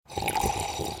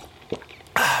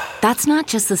That's not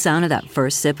just the sound of that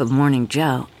first sip of Morning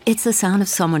Joe. It's the sound of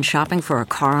someone shopping for a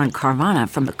car on Carvana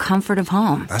from the comfort of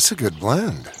home. That's a good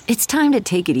blend. It's time to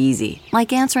take it easy,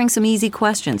 like answering some easy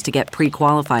questions to get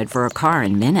pre-qualified for a car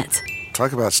in minutes.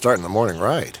 Talk about starting the morning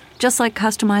right. Just like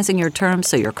customizing your terms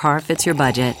so your car fits your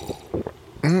budget.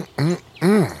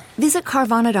 Visit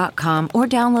Carvana.com or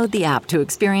download the app to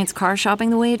experience car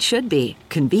shopping the way it should be.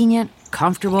 Convenient,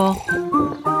 comfortable.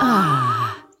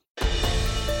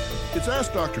 It's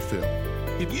Ask Dr. Phil.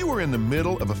 If you are in the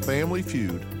middle of a family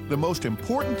feud, the most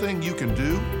important thing you can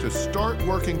do to start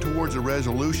working towards a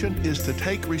resolution is to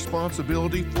take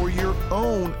responsibility for your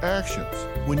own actions.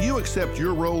 When you accept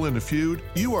your role in the feud,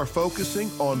 you are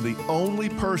focusing on the only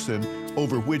person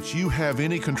over which you have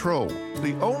any control.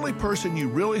 The only person you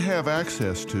really have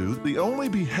access to, the only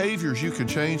behaviors you can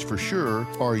change for sure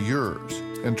are yours.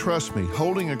 And trust me,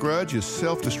 holding a grudge is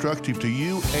self-destructive to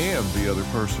you and the other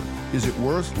person. Is it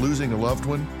worth losing a loved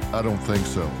one? I don't think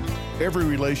so. Every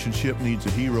relationship needs a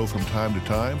hero from time to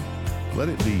time. Let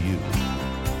it be you.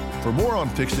 For more on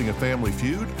fixing a family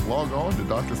feud, log on to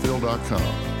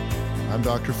drphil.com. I'm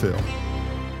Dr. Phil.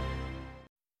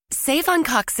 Save on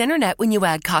Cox Internet when you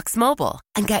add Cox Mobile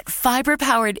and get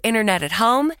fiber-powered internet at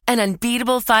home and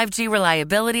unbeatable 5G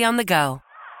reliability on the go.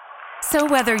 So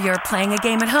whether you're playing a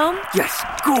game at home, yes,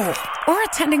 goal, or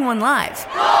attending one live,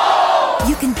 goal,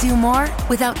 you can do more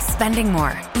without spending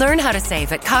more. Learn how to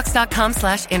save at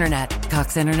cox.com/internet.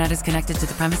 Cox Internet is connected to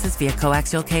the premises via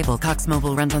coaxial cable. Cox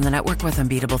Mobile runs on the network with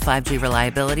unbeatable 5G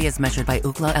reliability as measured by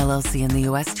Ookla LLC in the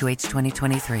U.S. to H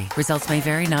 2023. Results may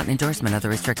vary, not an endorsement. Other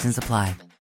restrictions apply.